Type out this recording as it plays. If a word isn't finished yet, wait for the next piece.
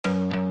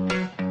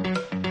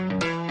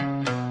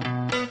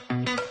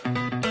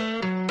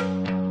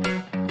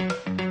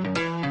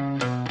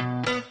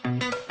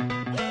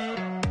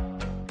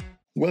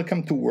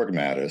Welcome to Work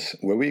Matters,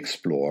 where we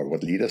explore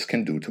what leaders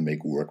can do to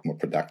make work more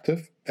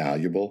productive,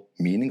 valuable,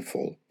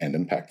 meaningful, and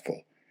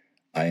impactful.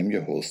 I am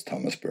your host,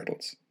 Thomas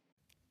Bertels.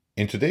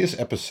 In today's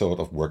episode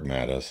of Work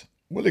Matters,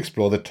 we'll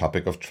explore the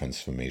topic of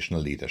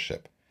transformational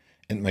leadership.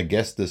 And my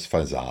guest is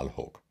Faisal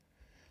Hogue.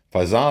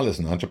 Faisal is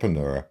an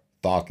entrepreneur,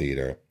 thought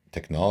leader,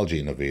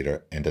 technology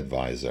innovator, and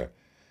advisor.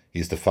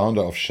 He's the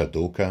founder of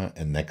Shadoka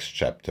and Next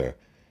Chapter,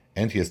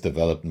 and he has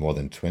developed more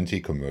than 20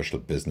 commercial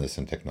business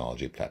and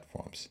technology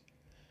platforms.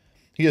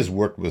 He has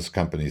worked with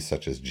companies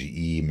such as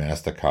GE,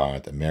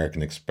 MasterCard,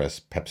 American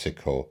Express,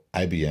 PepsiCo,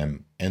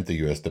 IBM, and the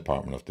U.S.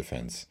 Department of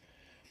Defense.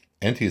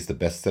 And he is the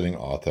best-selling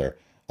author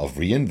of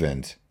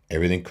Reinvent,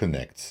 Everything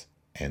Connects,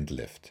 and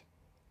Lift.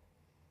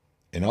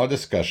 In our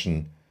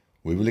discussion,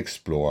 we will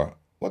explore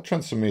what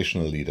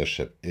transformational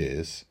leadership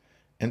is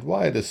and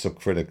why it is so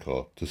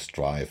critical to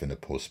strive in a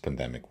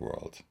post-pandemic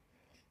world.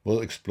 We'll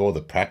explore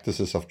the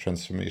practices of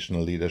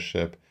transformational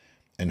leadership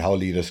and how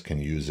leaders can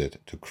use it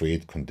to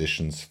create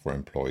conditions for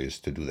employees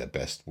to do their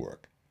best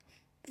work.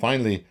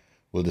 Finally,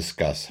 we'll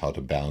discuss how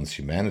to balance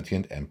humanity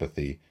and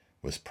empathy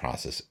with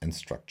process and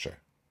structure.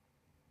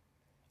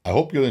 I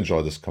hope you'll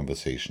enjoy this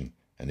conversation,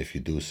 and if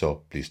you do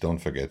so, please don't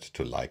forget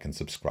to like and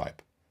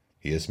subscribe.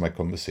 Here's my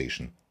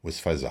conversation with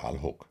Faisal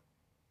Hogue.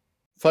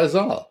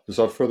 Faisal,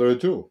 without further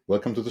ado,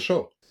 welcome to the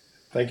show.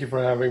 Thank you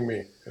for having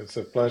me. It's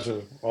a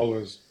pleasure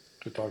always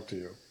to talk to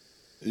you.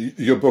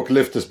 Your book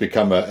Lift has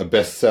become a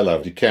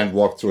bestseller. You can't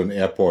walk through an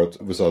airport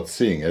without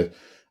seeing it.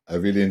 I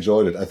really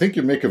enjoyed it. I think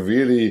you make a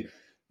really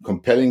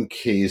compelling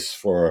case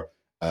for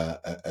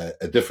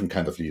a different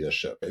kind of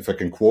leadership. If I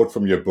can quote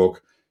from your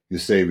book, you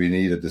say we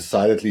need a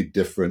decidedly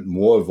different,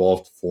 more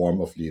evolved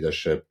form of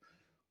leadership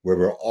where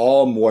we're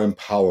all more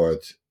empowered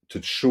to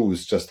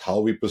choose just how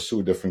we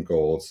pursue different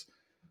goals,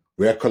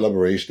 where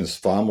collaboration is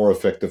far more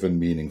effective and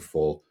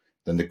meaningful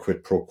than the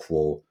quid pro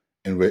quo,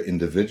 and where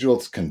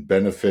individuals can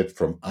benefit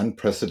from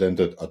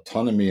unprecedented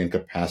autonomy and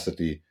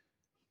capacity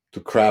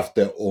to craft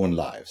their own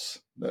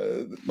lives.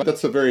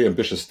 That's a very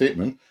ambitious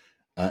statement,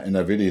 and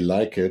I really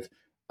like it.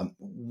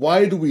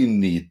 Why do we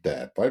need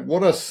that? Right?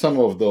 What are some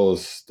of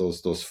those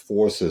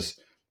forces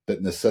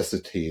that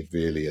necessitate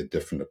really a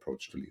different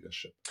approach to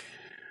leadership?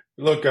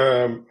 Look,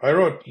 I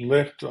wrote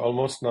Lift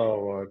almost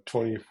now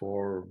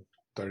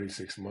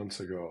 36 months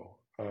ago.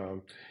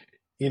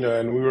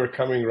 And we were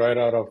coming right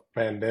out of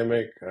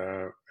pandemic,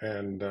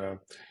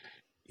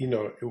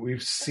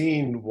 we've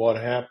seen what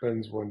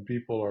happens when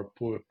people are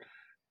put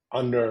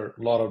under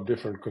a lot of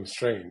different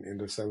constraints in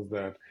the sense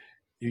that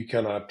you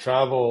cannot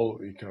travel,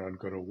 you cannot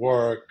go to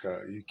work,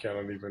 you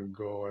cannot even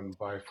go and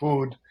buy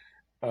food.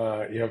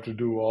 You have to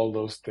do all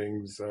those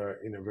things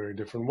in a very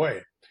different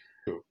way.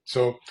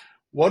 So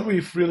what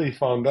we've really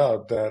found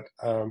out that,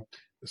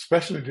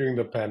 especially during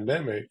the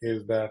pandemic,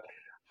 is that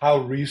how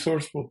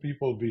resourceful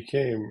people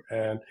became,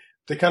 and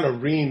they kind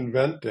of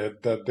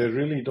reinvented that they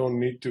really don't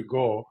need to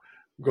go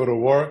to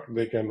work.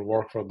 They can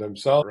work for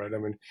themselves, right? I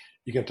mean,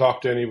 you can talk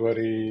to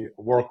anybody,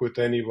 work with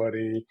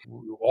anybody.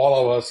 All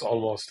of us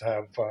almost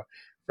have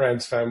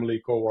friends,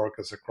 family,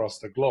 coworkers across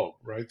the globe,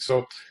 right?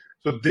 So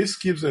this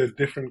gives a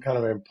different kind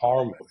of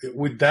empowerment.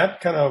 With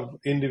that kind of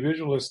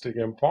individualistic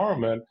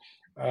empowerment,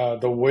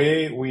 the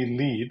way we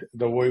lead,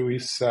 the way we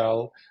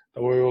sell,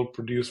 the way we'll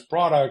produce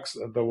products,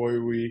 the way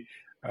we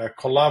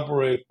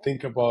collaborate,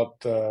 think about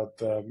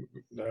the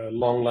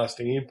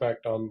long-lasting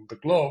impact on the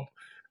globe,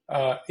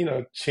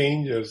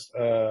 changes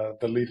the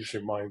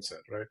leadership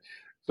mindset, right?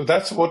 So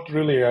that's what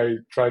really I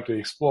try to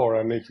explore.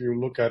 And if you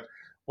look at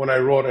when I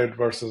wrote it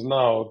versus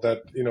now,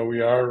 that, we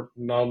are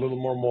now a little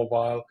more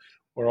mobile.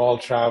 We're all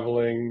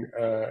traveling.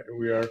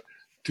 We are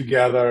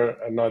together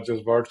and not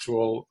just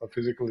virtual,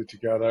 physically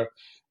together.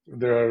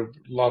 There are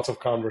lots of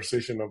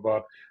conversation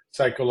about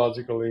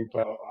psychological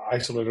impact,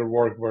 isolated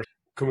work versus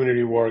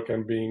community work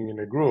and being in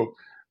a group.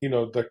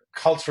 The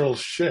cultural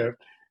shift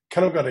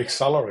kind of got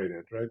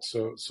accelerated, right?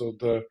 So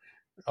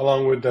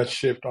along with that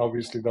shift,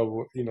 obviously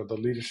the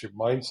leadership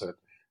mindset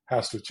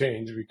has to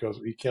change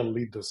because we can't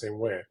lead the same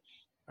way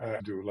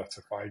do, let's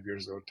say, 5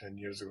 years ago, 10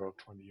 years ago,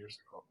 20 years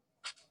ago.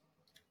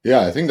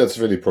 Yeah, I think that's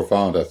really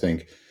profound. I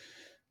think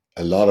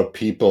a lot of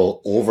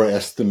people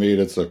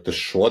overestimated the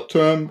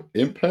short-term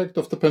impact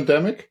of the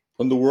pandemic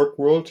on the work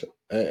world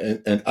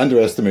and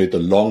underestimate the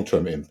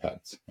long-term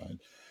impacts. Right?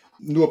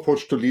 New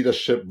approach to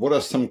leadership. What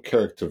are some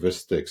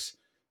characteristics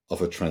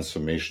of a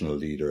transformational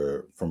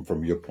leader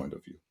from your point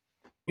of view?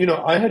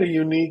 I had a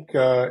unique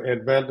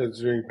advantage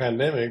during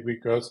pandemic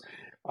because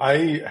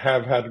I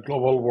have had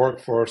global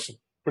workforce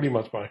pretty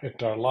much my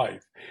entire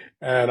life,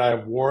 and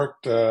I've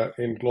worked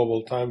in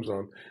global time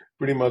zone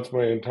pretty much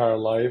my entire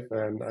life,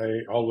 and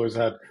I always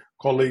had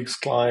colleagues,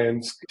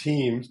 clients,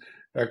 teams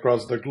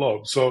across the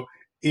globe. So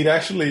it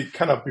actually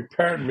kind of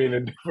prepared me in a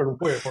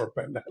different way for a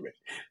pandemic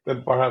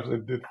than perhaps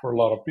it did for a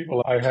lot of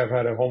people. I have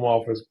had a home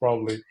office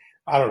probably,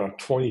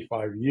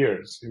 25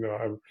 years.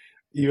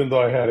 Even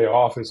though I had an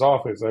office,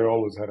 I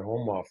always had a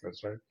home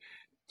office, right?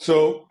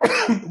 So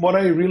what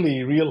I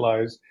really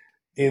realized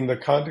in the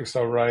context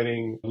of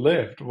writing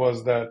Lift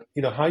was that,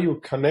 how you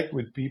connect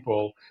with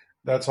people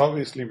that's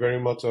obviously very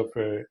much of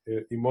a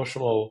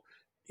emotional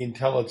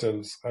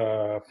intelligence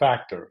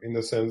factor, in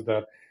the sense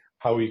that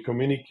how we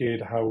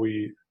communicate, how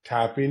we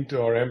tap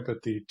into our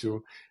empathy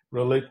to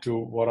relate to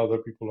what other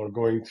people are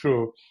going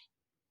through,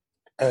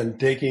 and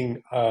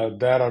taking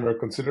that under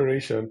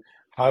consideration,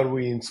 how do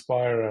we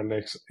inspire and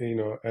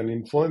and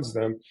influence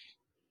them?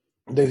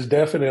 There's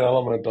definite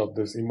element of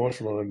this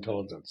emotional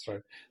intelligence,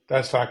 right?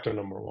 That's factor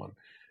number one.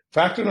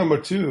 Factor number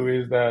two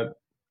is that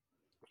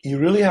you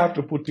really have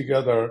to put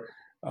together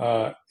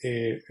a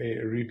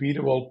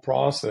repeatable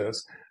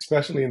process,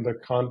 especially in the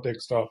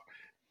context of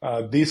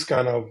this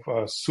kind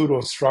of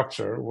pseudo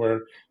structure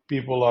where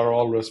people are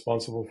all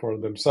responsible for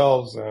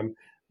themselves and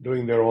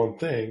doing their own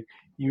thing.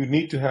 You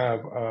need to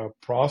have a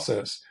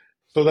process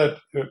so that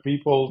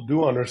people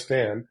do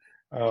understand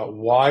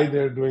why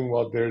they're doing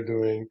what they're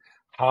doing,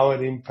 how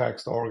it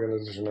impacts the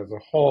organization as a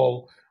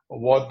whole,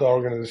 what the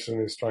organization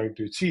is trying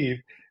to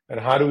achieve, and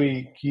how do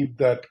we keep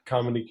that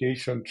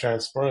communication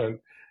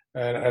transparent,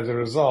 and as a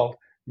result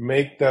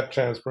make that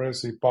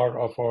transparency part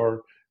of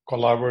our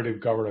collaborative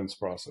governance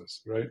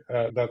process, right?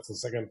 That's the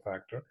second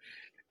factor.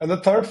 And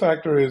the third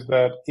factor is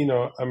that,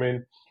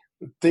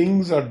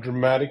 things are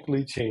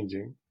dramatically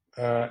changing,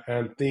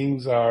 and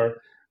things are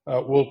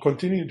will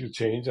continue to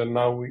change. And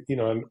now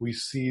and we've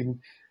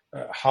seen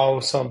how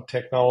some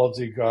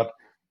technology got,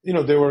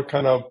 they were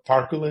kind of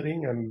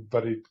percolating,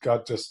 but it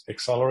got just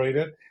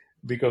accelerated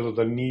because of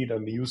the need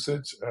and the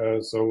usage.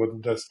 So whether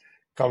that's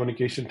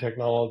communication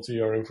technology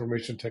or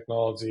information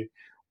technology,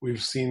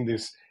 we've seen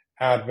this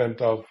advent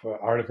of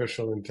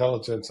artificial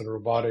intelligence and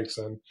robotics,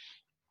 and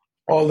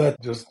all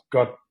that just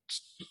got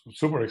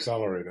super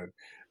accelerated,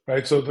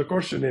 right? So the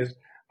question is,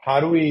 how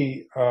do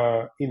we,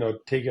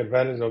 take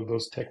advantage of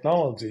those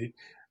technology,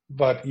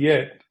 but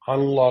yet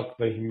unlock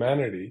the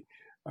humanity,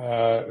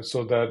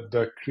 so that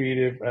the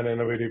creative and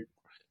innovative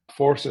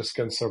forces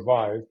can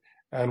survive,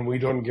 and we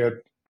don't get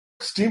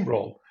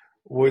steamrolled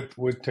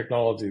with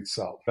technology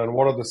itself? And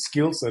what are the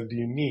skills that do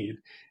you need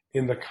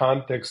in the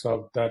context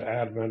of that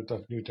advent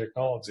of new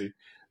technology?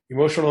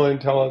 Emotional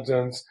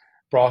intelligence,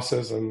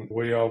 process, and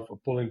way of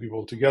pulling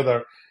people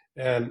together,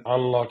 and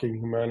unlocking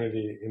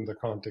humanity in the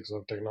context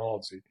of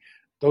technology.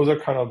 Those are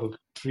kind of the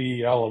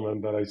three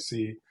elements that I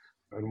see,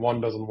 and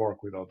one doesn't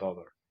work without the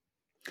other.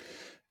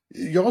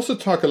 You also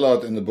talk a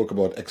lot in the book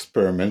about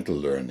experimental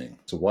learning.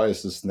 So why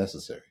is this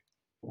necessary?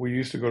 We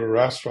used to go to a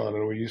restaurant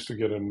and we used to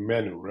get a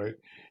menu, right?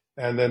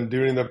 And then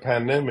during the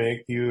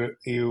pandemic, you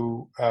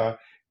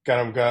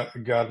kind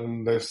of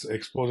gotten this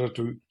exposure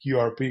to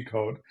QRP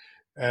code,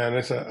 and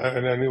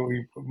and I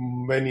knew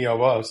many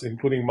of us,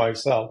 including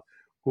myself,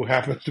 who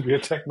happens to be a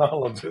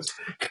technologist,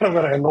 kind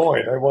of got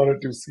annoyed. I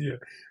wanted to see a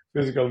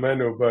physical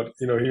menu, but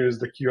here's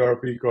the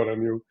QRP code,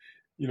 and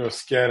you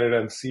scan it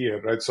and see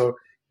it, right? So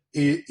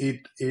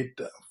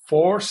it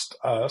forced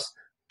us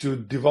to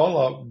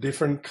develop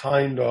different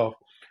kind of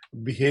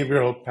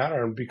behavioral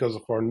pattern because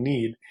of our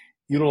need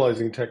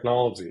utilizing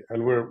technology.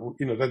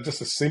 And that's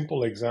just a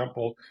simple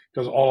example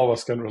because all of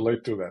us can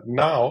relate to that.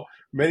 Now,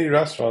 many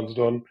restaurants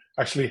don't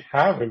actually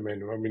have a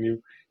menu. I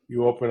mean,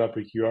 you open up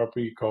a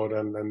QRP code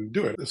and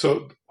do it.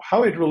 So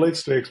how it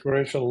relates to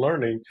experiential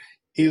learning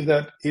is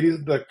that it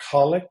is the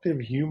collective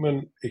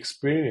human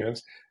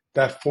experience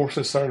that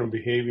forces certain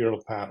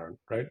behavioral pattern,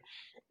 right?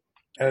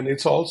 And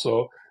it's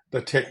also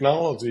the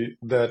technology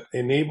that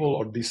enable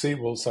or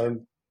disable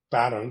certain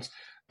patterns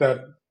that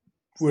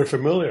we're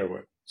familiar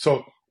with.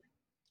 So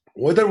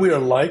whether we are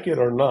like it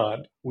or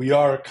not, we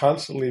are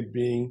constantly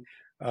being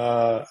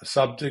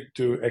subject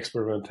to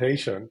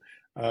experimentation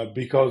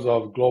because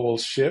of global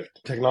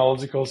shift,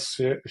 technological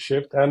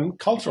shift, and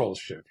cultural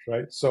shift,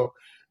 right? So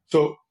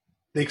the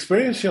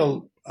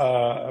experiential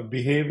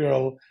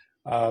behavioral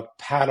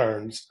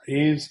patterns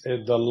is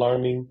the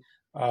learning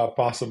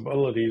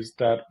possibilities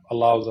that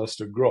allows us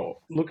to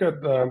grow. Look at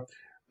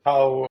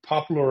how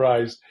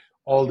popularized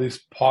all these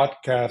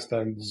podcasts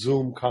and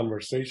Zoom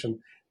conversation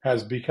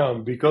has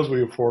become because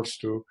we were forced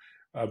to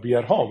be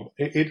at home.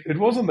 It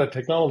wasn't that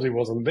technology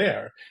wasn't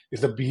there.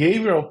 It's the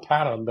behavioral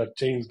pattern that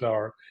changed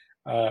our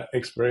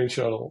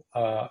experiential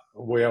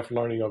way of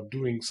learning, of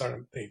doing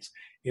certain things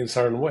in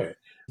certain way.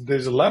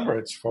 There's a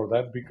leverage for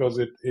that because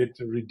it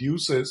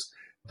reduces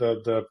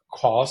the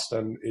cost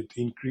and it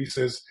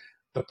increases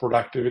the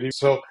productivity.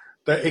 So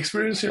the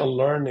experiential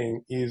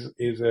learning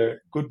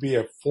could be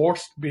a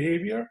forced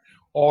behavior,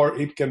 or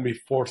it can be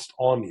forced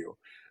on you.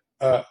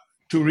 Uh,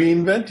 to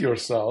reinvent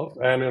yourself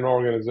and an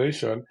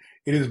organization,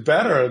 it is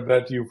better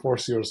that you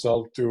force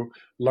yourself to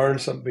learn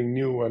something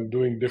new and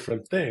doing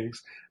different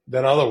things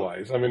than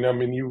otherwise. I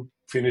mean, you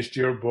finished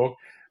your book,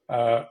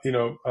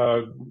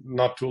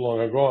 not too long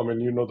ago. I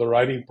mean, the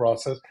writing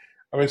process.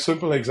 I mean,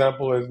 simple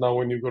example is now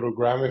when you go to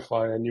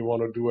Gramify and you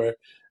want to do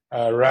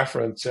a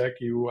reference check,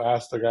 you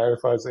ask the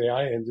Gramify's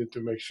AI engine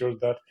to make sure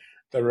that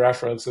the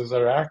references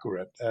are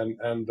accurate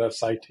and the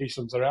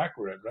citations are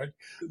accurate, right?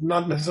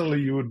 Not necessarily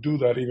you would do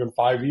that even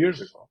 5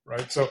 years ago,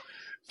 right? So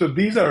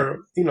these are,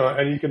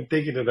 and you can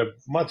take it at a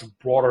much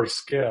broader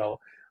scale,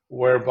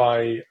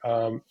 whereby,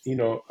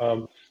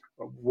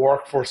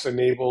 workforce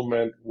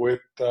enablement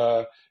with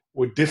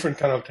different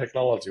kind of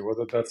technology,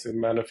 whether that's in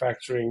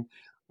manufacturing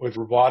with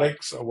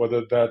robotics, or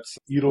whether that's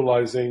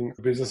utilizing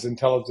business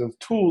intelligence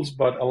tools,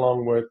 but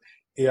along with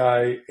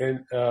AI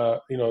and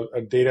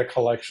data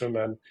collection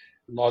and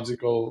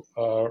logical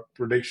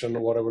prediction,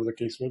 or whatever the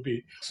case may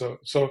be. So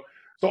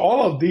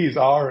all of these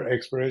are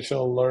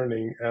experiential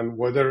learning, and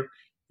whether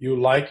you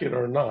like it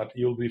or not,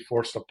 you'll be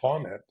forced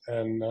upon it.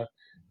 And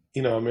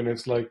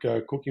it's like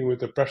cooking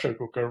with a pressure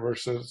cooker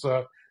versus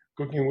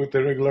cooking with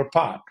a regular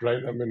pot,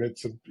 right?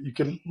 You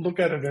can look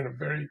at it in a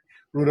very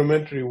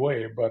rudimentary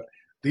way, but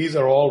these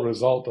are all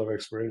result of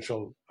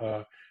experiential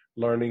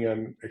learning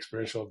and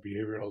experiential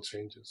behavioral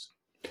changes.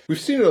 We've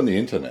seen it on the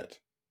internet,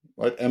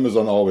 right?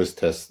 Amazon always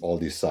tests all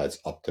these sites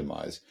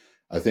optimize.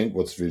 I think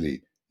what's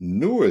really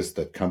new is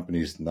that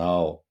companies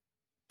now,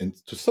 and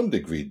to some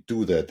degree,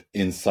 do that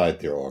inside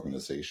their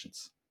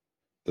organizations.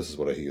 This is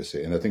what I hear you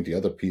say. And I think the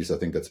other piece I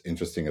think that's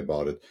interesting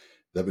about it,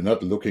 that we're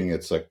not looking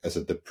at it as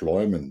a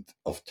deployment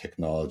of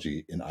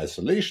technology in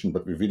isolation,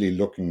 but we're really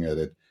looking at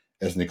it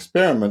as an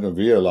experiment and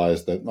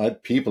realize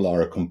that people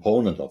are a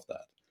component of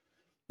that,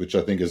 which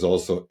I think is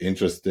also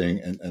interesting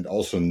and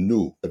also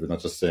new, that we're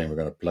not just saying we're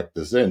going to plug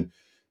this in,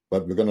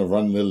 but we're going to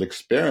run little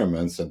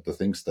experiments, and the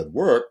things that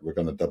work, we're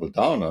going to double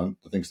down on.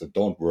 The things that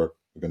don't work,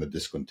 we're going to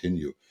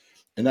discontinue.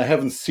 And I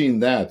haven't seen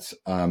that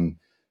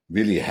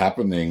really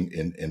happening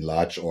in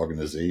large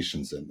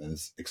organizations. And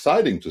it's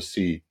exciting to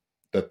see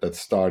that that's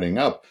starting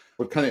up.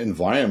 What kind of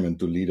environment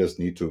do leaders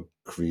need to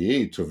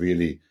create to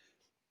really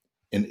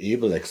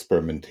enable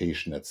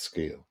experimentation at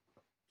scale?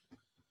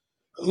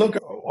 Look,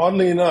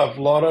 oddly enough,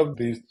 a lot of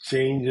these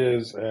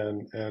changes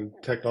and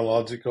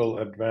technological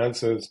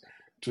advances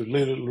to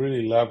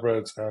really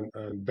leverage and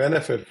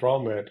benefit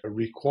from it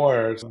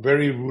requires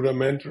very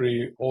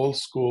rudimentary, old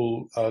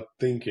school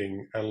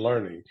thinking and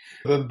learning.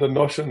 The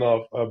notion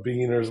of a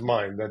beginner's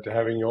mind, that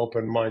having an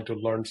open mind to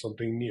learn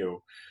something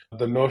new,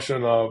 the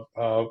notion of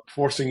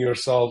forcing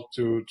yourself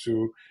to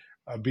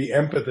be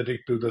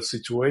empathetic to the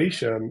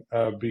situation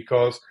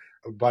because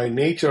by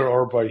nature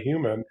or by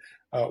human,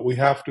 we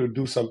have to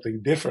do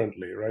something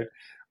differently, right?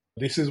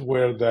 This is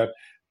where that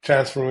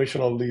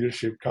transformational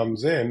leadership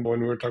comes in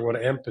when we're talking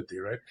about empathy,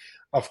 right?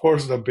 Of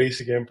course, the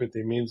basic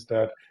empathy means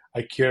that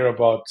I care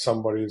about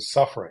somebody's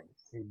suffering.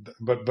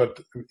 But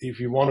if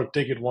you want to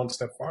take it one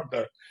step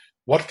further,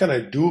 what can I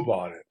do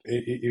about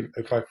it?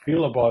 If I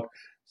feel about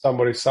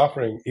somebody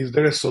suffering, is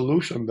there a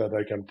solution that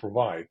I can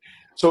provide?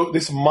 So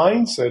this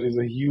mindset is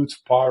a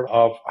huge part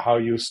of how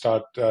you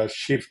start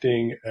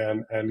shifting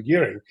and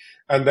gearing.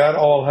 And that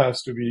all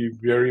has to be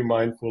very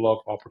mindful of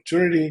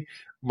opportunity,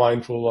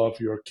 mindful of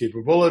your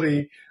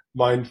capability,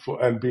 mindful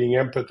and being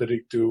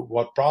empathetic to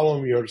what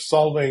problem you're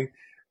solving,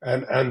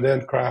 and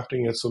then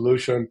crafting a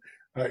solution,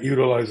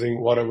 utilizing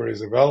whatever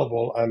is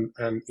available,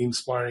 and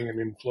inspiring and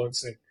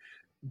influencing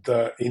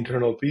the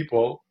internal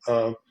people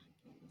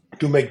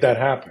to make that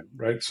happen,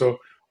 right? So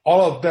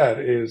all of that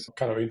is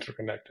kind of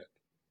interconnected.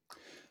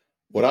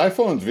 What I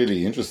found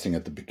really interesting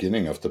at the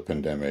beginning of the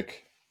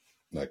pandemic,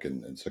 like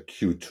in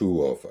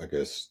Q2 of, I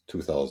guess,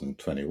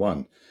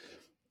 2021,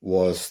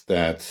 was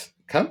that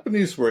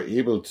companies were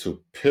able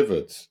to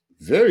pivot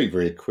very,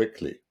 very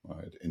quickly,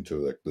 right,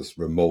 into like this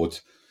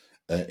remote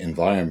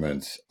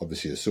environment,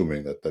 obviously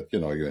assuming that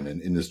you're in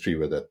an industry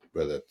where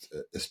that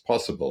is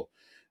possible.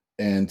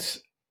 And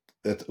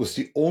that was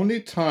the only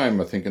time,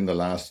 I think, in the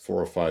last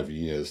 4 or 5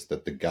 years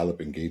that the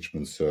Gallup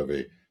engagement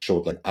survey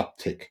showed like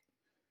uptick.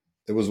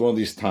 It was one of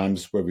these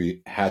times where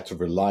we had to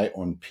rely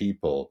on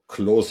people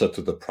closer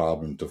to the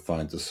problem to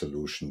find the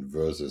solution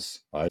versus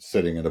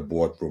sitting in a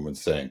boardroom and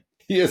saying,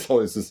 here's how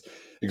is this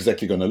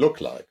exactly going to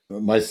look like.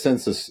 My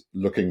sense is,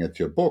 looking at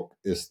your book,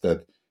 is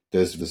that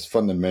there's this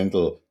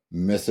fundamental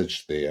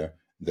message there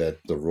that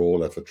the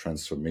role of a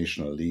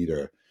transformational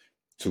leader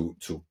to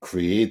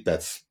create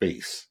that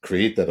space,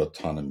 create that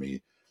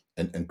autonomy,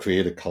 and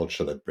create a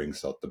culture that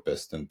brings out the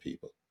best in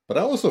people. But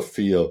I also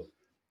feel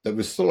that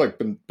we've still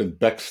been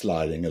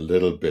backsliding a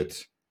little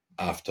bit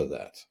after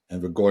that.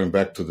 And we're going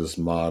back to this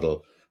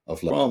model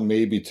of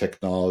maybe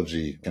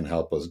technology can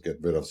help us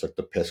get rid of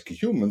the pesky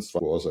humans who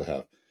also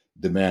have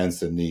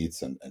demands and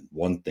needs and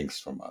want things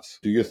from us.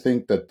 Do you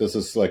think that this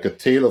is like a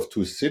tale of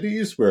two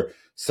cities where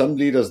some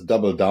leaders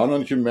double down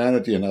on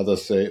humanity and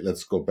others say,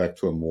 let's go back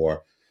to a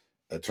more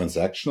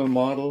transactional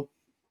model?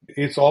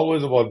 It's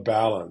always about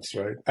balance,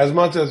 right? As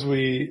much as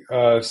we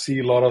see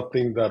a lot of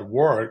things that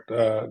worked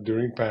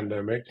during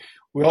pandemic,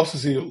 we also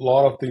see a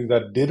lot of things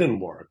that didn't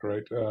work,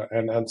 right?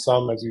 And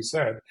some, as you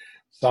said,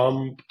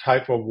 some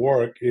type of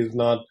work is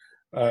not,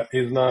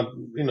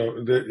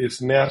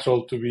 it's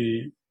natural to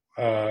be,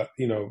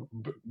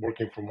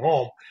 working from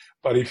home.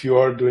 But if you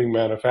are doing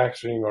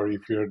manufacturing, or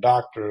if you're a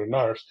doctor or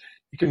nurse,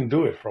 you can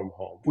do it from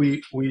home.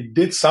 We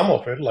did some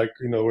of it, like,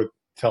 with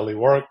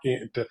telework,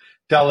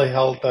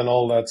 telehealth, and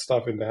all that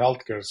stuff in the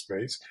healthcare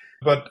space.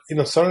 But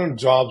certain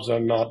jobs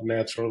are not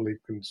naturally,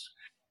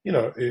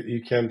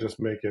 you can't just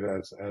make it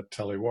as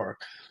telework.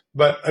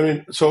 But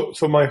so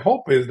my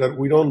hope is that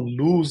we don't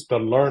lose the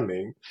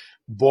learning,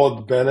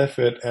 both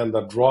benefit and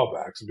the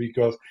drawbacks,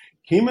 because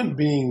human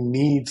being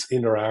needs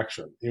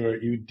interaction.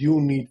 You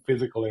do need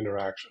physical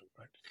interaction,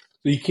 right?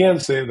 So you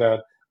can't say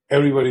that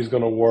everybody's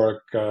going to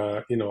work,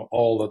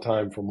 all the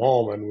time from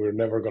home, and we're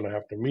never going to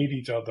have to meet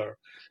each other,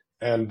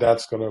 and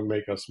that's going to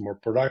make us more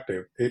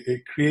productive.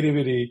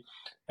 Creativity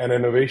and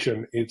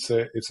innovation, it's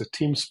a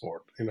team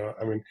sport.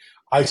 I mean,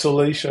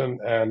 isolation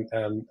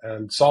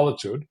and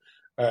solitude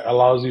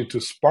allows you to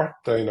spark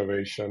the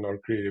innovation or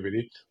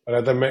creativity, but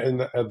at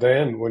the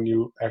end, when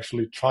you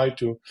actually try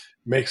to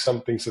make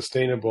something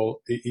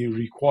sustainable, you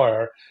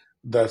require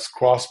this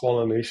cross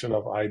pollination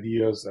of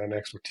ideas and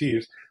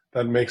expertise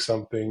that makes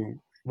something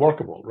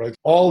workable, right?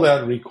 All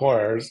that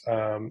requires,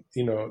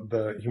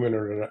 the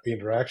human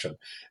interaction.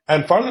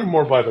 And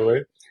furthermore, by the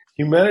way,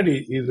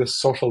 humanity is a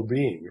social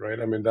being, right?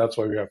 I mean, that's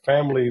why we have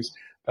families.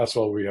 That's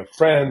why we have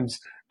friends.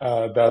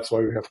 That's why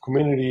we have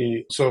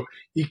community. So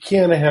you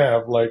can't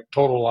have like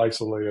total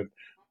isolated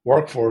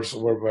workforce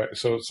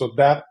so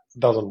that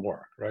doesn't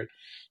work, right?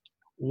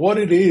 What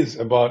it is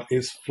about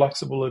is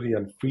flexibility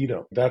and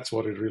freedom. That's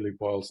what it really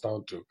boils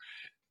down to.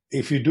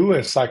 If you do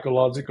a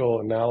psychological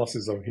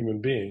analysis of human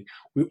being,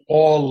 we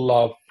all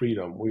love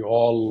freedom. We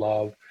all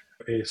love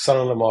a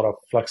certain amount of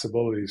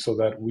flexibility so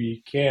that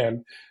we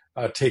can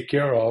take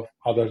care of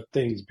other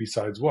things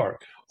besides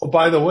work. Oh,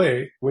 by the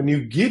way, when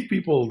you give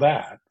people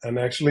that, and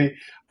actually,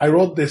 I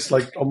wrote this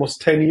like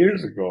almost 10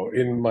 years ago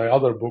in my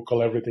other book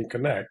called Everything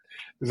Connect.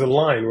 There's a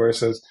line where it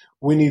says,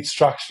 we need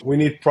structure, we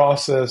need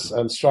process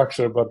and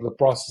structure, but the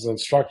process and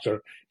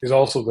structure is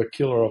also the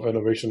killer of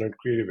innovation and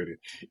creativity.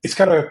 It's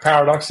kind of a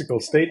paradoxical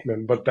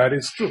statement, but that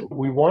is true.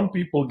 We want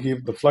people to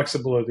give the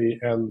flexibility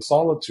and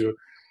solitude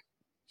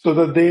so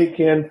that they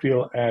can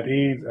feel at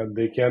ease and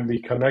they can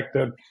be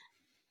connected.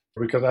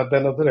 Because at the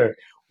end of the day,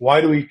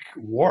 why do we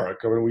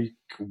work? I mean, we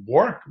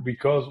work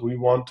because we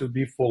want to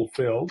be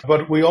fulfilled,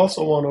 but we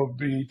also want to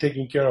be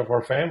taking care of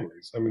our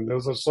families. I mean,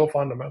 those are so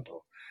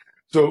fundamental.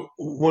 So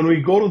when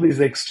we go to this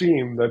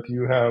extreme that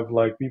you have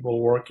like people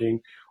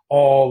working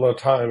all the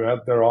time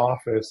at their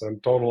office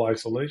and total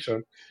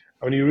isolation,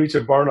 when you reach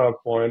a burnout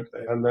point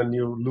and then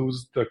you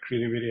lose the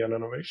creativity and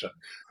innovation.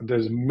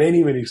 There's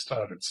many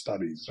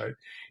studies, right?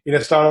 In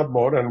a startup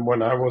mode, and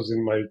when I was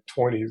in my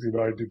 20s,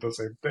 I did the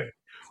same thing.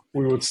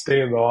 We would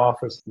stay in the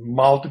office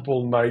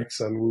multiple nights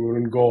and we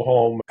wouldn't go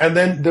home. And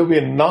then there'd be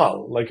a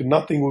null, like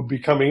nothing would be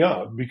coming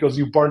out because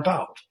you burnt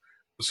out.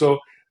 So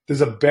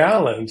there's a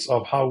balance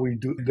of how we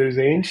do. There's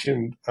an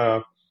ancient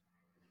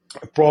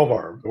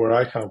proverb where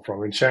I come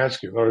from in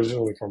Sanskrit,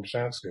 originally from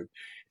Sanskrit.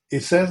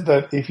 It says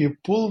that if you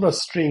pull the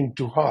string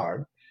too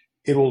hard,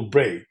 it will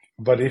break.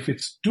 But if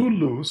it's too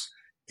loose,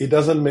 it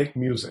doesn't make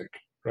music,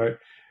 right?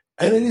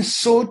 And it is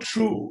so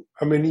true.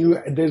 I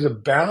mean, there's a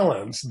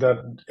balance that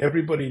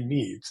everybody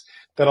needs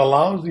that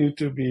allows you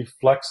to be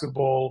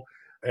flexible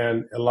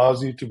and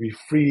allows you to be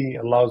free,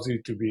 allows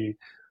you to be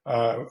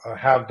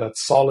have that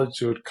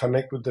solitude,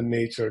 connect with the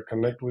nature,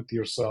 connect with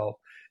yourself,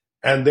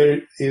 and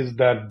there is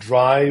that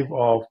drive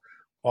of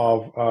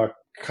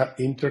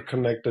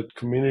interconnected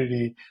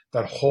community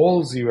that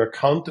holds you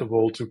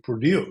accountable to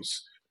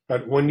produce.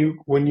 But when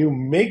you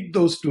make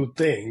those two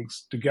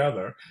things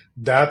together,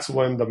 that's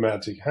when the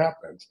magic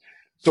happens.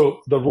 So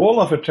the role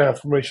of a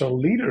transformational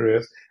leader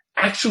is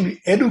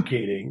actually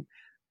educating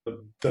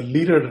the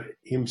leader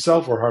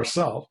himself or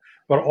herself,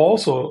 but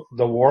also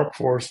the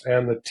workforce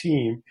and the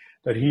team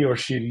that he or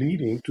she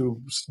leading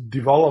to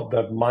develop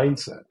that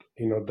mindset,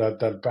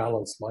 that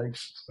balanced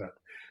mindset.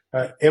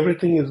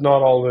 Everything is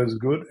not always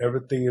good.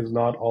 Everything is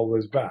not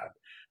always bad.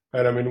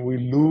 And I mean, we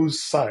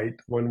lose sight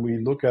when we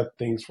look at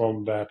things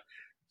from that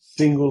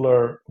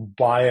singular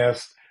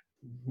biased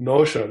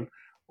notion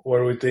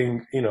where we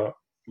think,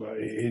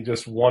 it's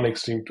just one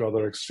extreme to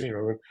other extreme.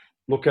 I mean,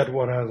 look at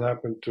what has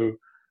happened to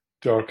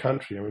our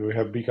country. I mean, we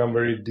have become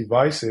very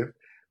divisive,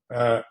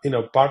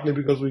 partly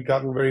because we've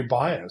gotten very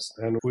biased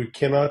and we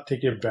cannot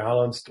take a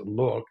balanced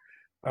look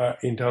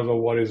in terms of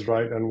what is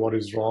right and what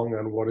is wrong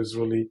and what is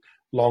really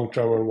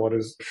long-term and what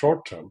is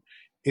short-term.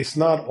 It's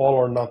not all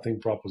or nothing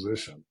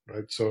proposition,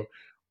 right? So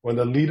when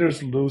the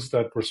leaders lose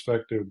that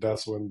perspective,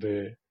 that's when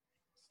they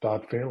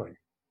start failing.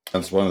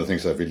 That's one of the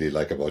things I really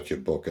like about your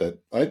book.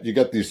 Right? You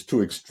get these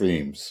two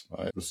extremes,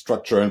 right? The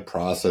structure and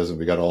process, and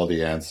we got all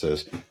the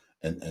answers,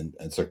 and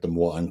it's like the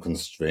more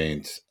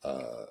unconstrained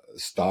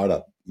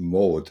startup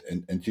mode.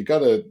 And you got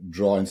to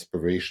draw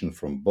inspiration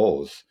from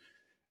both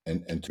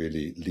and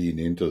really lean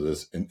into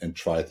this and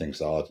try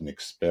things out and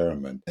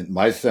experiment. And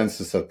my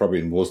sense is that probably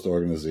in most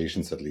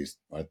organizations, at least,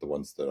 right, the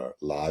ones that are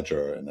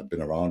larger and have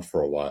been around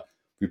for a while,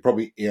 we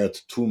probably erred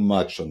too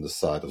much on the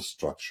side of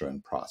structure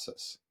and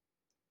process.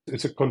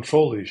 It's a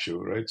control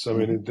issue, right? So, I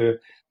mean, they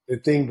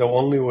think the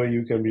only way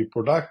you can be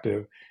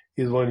productive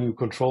is when you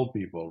control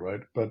people,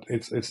 right? But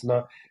it's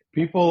not.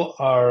 People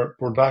are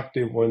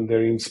productive when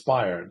they're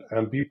inspired,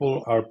 and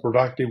people are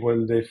productive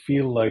when they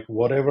feel like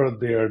whatever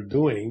they are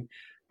doing,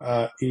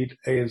 it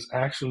is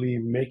actually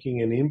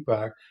making an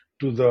impact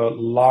to the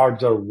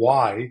larger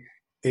why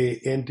a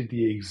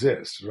entity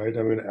exists, right?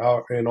 I mean,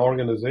 an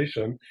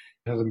organization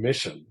has a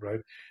mission, right?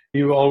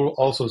 You've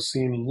also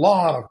seen a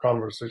lot of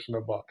conversation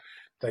about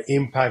the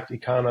impact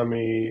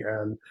economy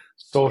and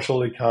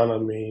social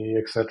economy,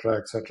 et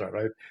cetera,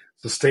 right?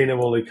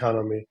 Sustainable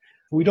economy.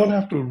 We don't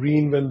have to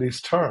reinvent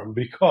this term,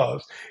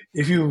 because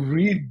if you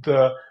read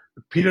the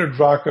Peter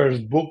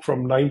Drucker's book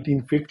from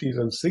 1950s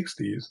and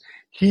 60s,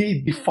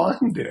 he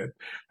defined it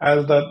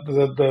as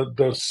that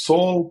the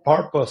sole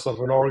purpose of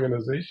an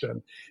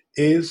organization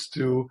is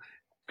to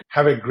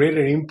have a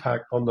greater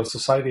impact on the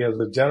society as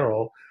a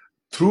general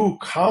through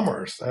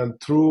commerce and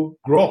through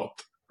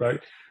growth,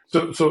 right?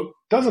 So it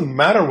doesn't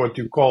matter what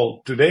you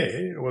call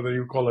today, whether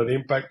you call it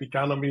impact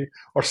economy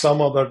or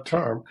some other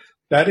term.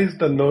 That is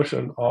the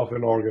notion of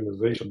an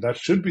organization. That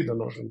should be the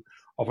notion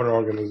of an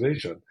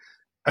organization.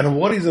 And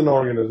what is an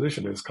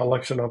organization? It's a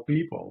collection of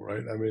people,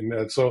 right? I mean,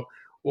 and so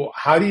well,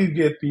 how do you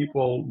get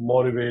people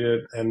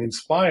motivated and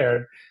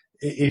inspired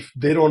if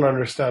they don't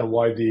understand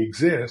why they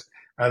exist,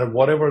 and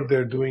whatever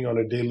they're doing on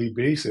a daily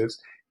basis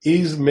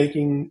is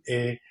making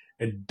a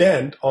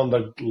dent on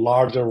the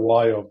larger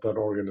why of that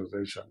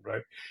organization,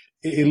 right?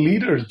 A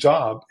leader's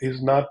job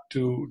is not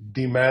to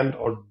demand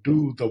or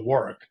do the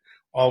work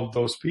of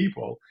those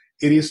people.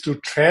 It is to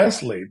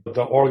translate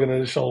the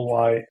organizational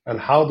why and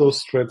how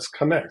those threads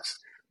connect.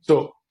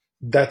 So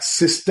that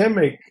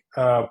systemic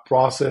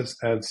process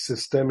and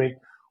systemic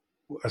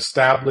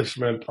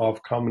establishment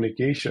of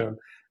communication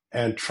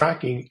and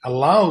tracking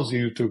allows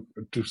you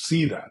to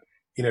see that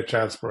in a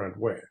transparent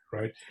way,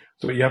 right?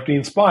 So you have to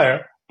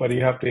inspire, but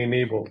you have to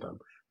enable them.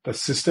 The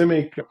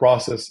systemic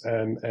process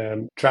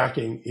and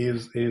tracking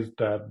is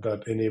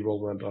that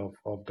enablement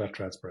of that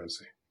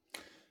transparency.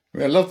 I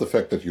mean, I love the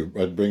fact that you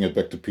bring it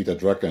back to Peter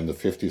Drucker in the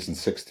 50s and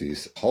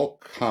 60s. How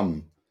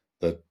come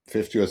that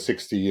 50 or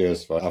 60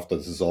 years after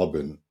this has all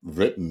been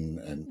written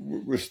and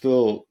we're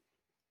still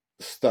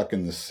stuck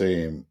in the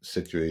same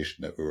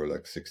situation that we were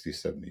like 60,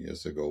 70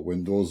 years ago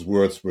when those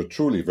words were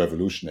truly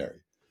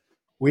revolutionary?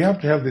 We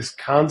have to have this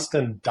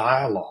constant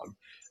dialogue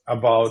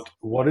about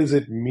what does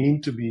it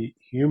mean to be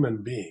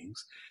human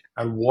beings,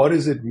 and what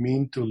does it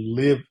mean to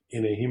live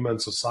in a human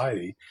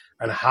society,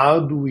 and how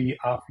do we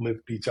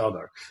uplift each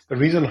other. The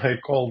reason I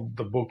called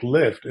the book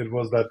Lift, it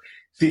was that,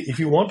 see, if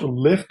you want to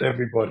lift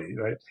everybody,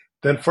 right,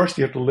 then first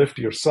you have to lift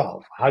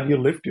yourself. How do you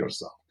lift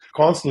yourself?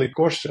 Constantly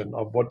question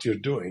of what you're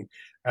doing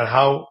and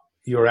how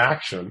your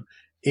action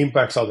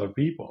impacts other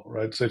people,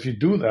 right? So if you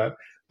do that,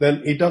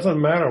 then it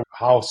doesn't matter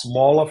how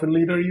small of a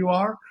leader you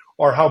are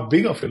or how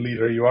big of a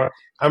leader you are.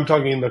 I'm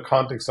talking in the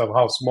context of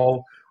how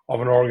small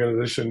of an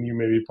organization you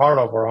may be part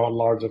of, or how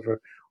large of an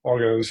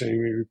organization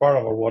you may be part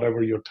of, or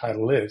whatever your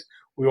title is.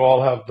 We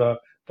all have the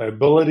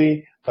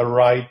ability, the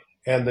right,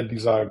 and the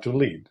desire to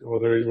lead,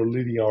 whether you're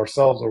leading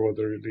ourselves or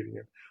whether you're leading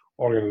an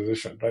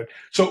organization, right?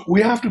 So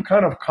we have to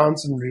kind of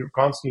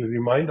constantly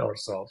remind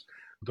ourselves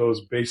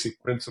those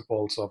basic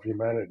principles of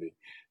humanity.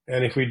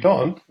 And if we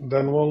don't,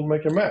 then we'll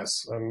make a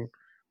mess. And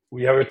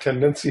we have a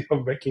tendency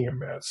of making a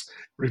mess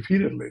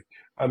repeatedly.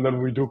 And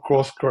then we do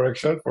course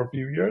correction for a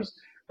few years,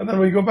 and then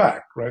we go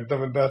back, right? I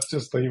mean, that's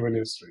just the human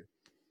history.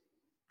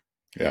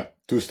 Yeah,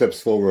 2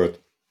 steps forward,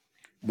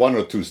 1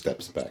 or 2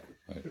 steps back.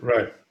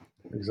 Right,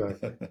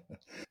 exactly.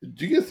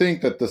 Do you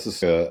think that this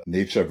is a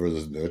nature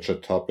versus nurture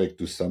topic?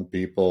 Do some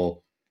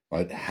people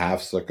might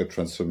have like a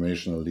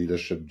transformational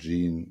leadership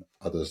gene,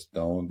 others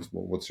don't?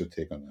 What's your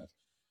take on that?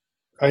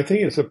 I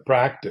think it's a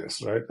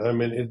practice, right? I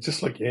mean, it's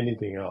just like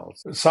anything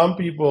else. Some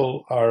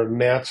people are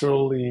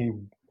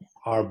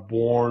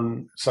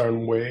born a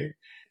certain way.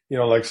 You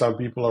know, like some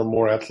people are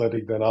more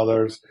athletic than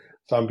others.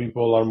 Some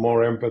people are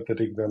more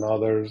empathetic than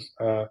others.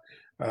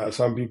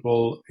 Some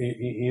people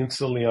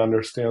instantly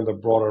understand the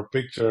broader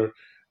picture.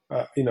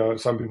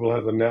 Some people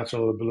have the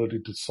natural ability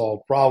to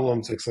solve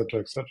problems, et cetera,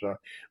 et cetera.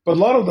 But a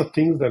lot of the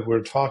things that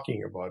we're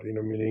talking about,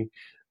 meaning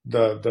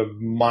the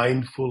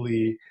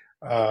mindfully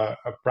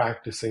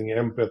practicing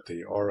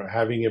empathy, or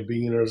having a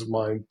beginner's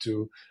mind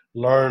to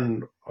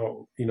learn,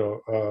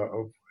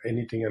 of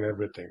anything and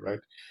everything, right?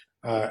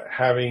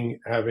 Having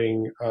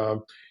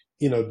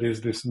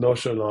this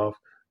notion of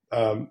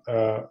um,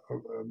 uh,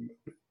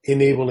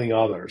 enabling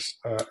others,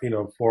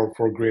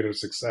 for greater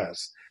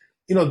success.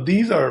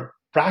 These are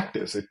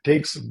practice. It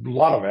takes a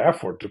lot of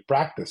effort to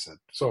practice it.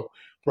 So,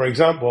 for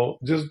example,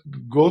 just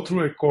go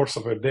through a course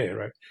of a day,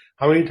 right?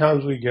 How many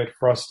times we get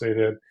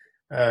frustrated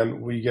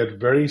and we get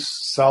very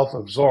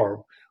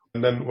self-absorbed,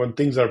 and then when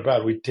things are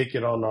bad, we take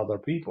it on other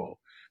people,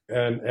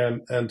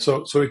 and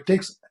so it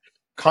takes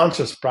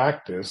conscious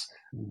practice.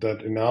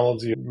 That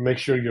analogy: make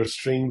sure your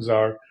strings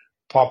are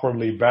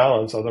properly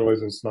balanced,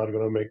 otherwise it's not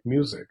going to make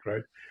music,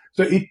 right?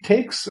 So it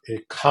takes a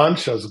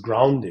conscious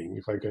grounding,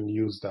 if I can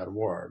use that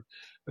word,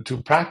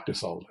 to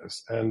practice all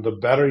this. And the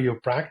better you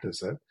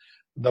practice it,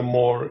 the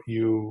more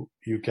you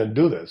can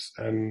do this.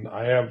 And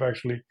I have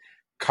actually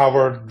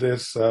covered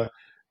this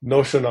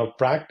notion of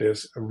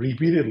practice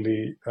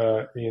repeatedly,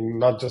 in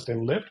not just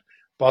in Lift,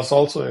 but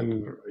also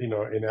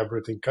in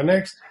Everything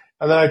Connects.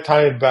 And then I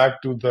tie it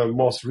back to the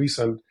most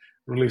recent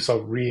release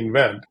of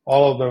Reinvent.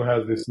 All of them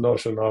has this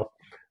notion of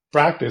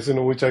practice,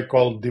 which I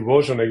call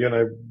devotion. Again,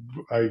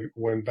 I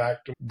went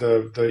back to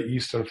the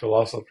Eastern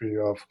philosophy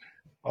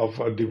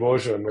of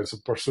devotion. It's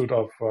a pursuit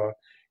of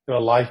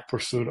life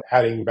pursuit,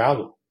 adding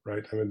value,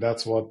 right? I mean,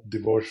 that's what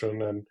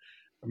devotion and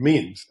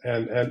means,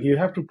 and you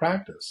have to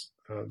practice.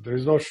 There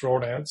is no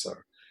short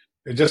answer.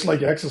 It's just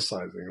like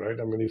exercising, right?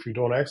 I mean, if you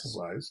don't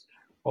exercise,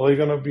 well, you're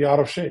going to be out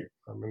of shape.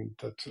 I mean,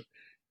 that's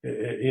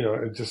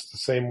it's just the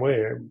same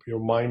way. Your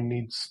mind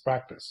needs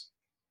practice.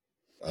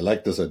 I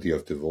like this idea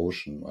of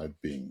devotion, right?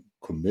 Being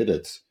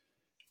committed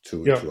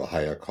to a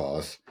higher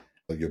cause.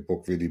 Your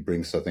book really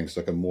brings, I think,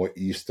 like a more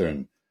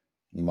Eastern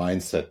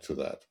mindset to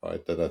that,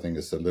 right? That I think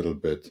is a little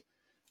bit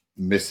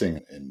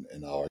missing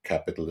in our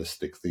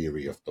capitalistic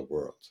theory of the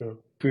world. So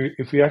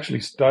if we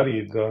actually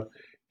study the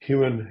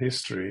human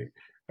history,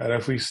 and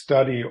if we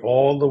study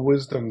all the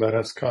wisdom that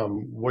has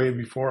come way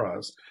before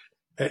us,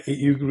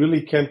 you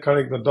really can't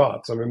connect the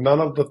dots. I mean,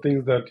 none of the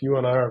things that you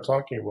and I are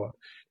talking about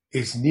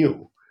is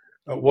new.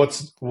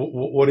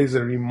 What is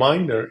a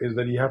reminder is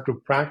that you have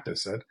to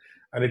practice it,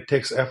 and it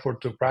takes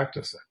effort to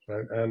practice it,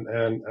 right?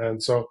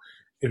 And so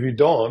if you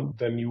don't,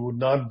 then you would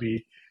not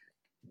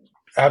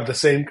have the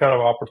same kind of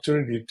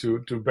opportunity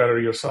to better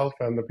yourself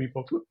and the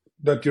people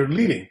that you're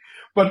leading.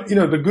 But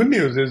the good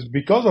news is,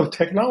 because of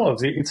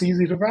technology, it's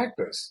easy to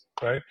practice,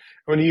 right?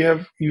 I mean,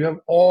 you have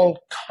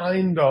all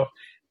kind of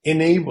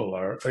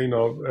enabler,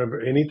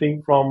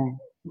 anything from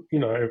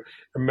a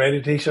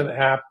meditation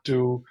app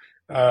to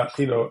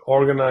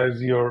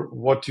organize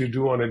what you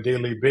do on a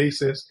daily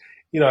basis.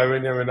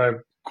 I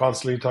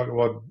constantly talk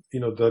about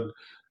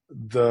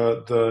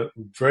the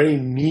very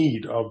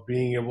need of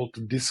being able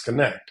to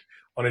disconnect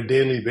on a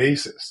daily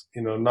basis,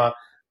 not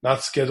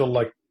schedule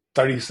like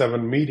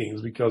 37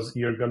 meetings, because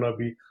you're going to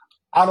be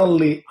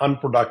utterly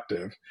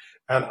unproductive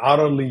and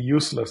utterly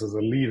useless as a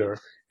leader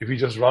if you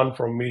just run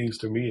from meetings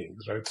to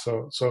meetings, right?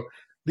 So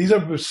these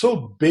are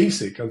so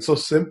basic and so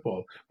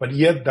simple, but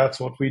yet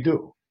that's what we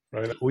do,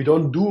 right? We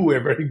don't do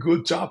a very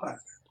good job at it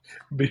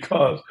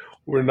because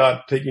we're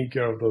not taking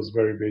care of those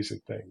very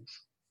basic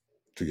things.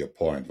 To your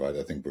point, right?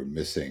 I think we're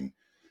missing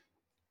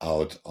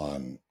out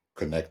on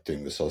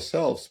connecting with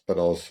ourselves, but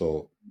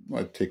also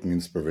taking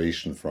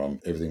inspiration from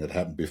everything that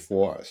happened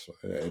before us.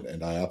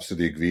 And I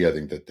absolutely agree. I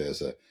think that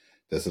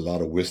there's a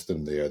lot of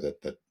wisdom there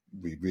that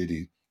we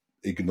really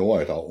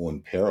ignore at our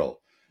own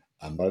peril.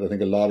 But I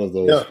think a lot of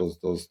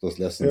those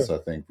lessons, I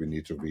think we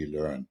need to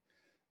relearn.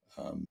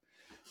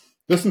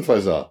 Listen,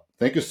 Faisal,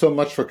 thank you so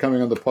much for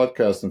coming on the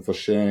podcast and for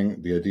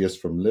sharing the ideas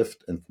from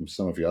Lift and from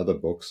some of your other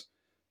books.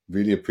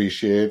 Really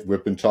appreciate it.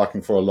 We've been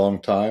talking for a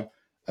long time.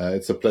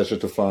 It's a pleasure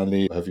to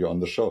finally have you on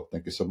the show.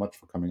 Thank you so much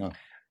for coming on.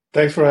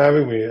 Thanks for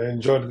having me. I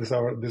enjoyed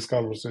this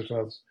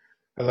conversation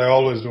as I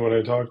always do when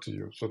I talk to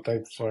you. So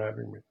thanks for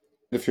having me.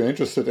 If you're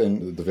interested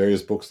in the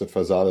various books that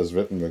Faisal has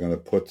written, we're going to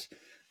put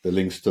the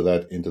links to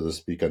that into the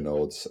speaker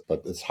notes.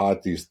 But it's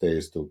hard these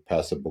days to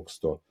pass a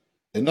bookstore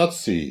and not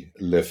see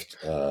Lift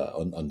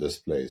on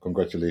display.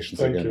 Congratulations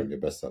again on your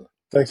bestseller.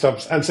 Thanks,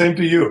 and same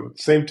to you.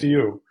 Same to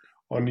you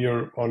on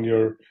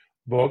your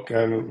book,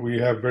 and we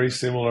have very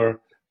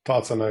similar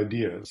thoughts and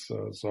ideas.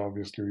 So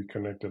obviously we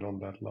connected on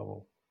that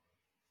level.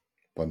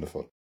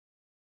 Wonderful.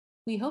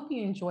 We hope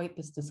you enjoyed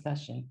this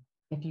discussion.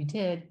 If you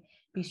did,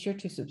 be sure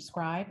to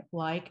subscribe,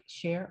 like,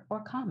 share,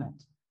 or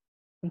comment.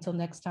 Until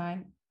next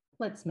time,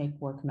 let's make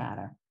work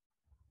matter.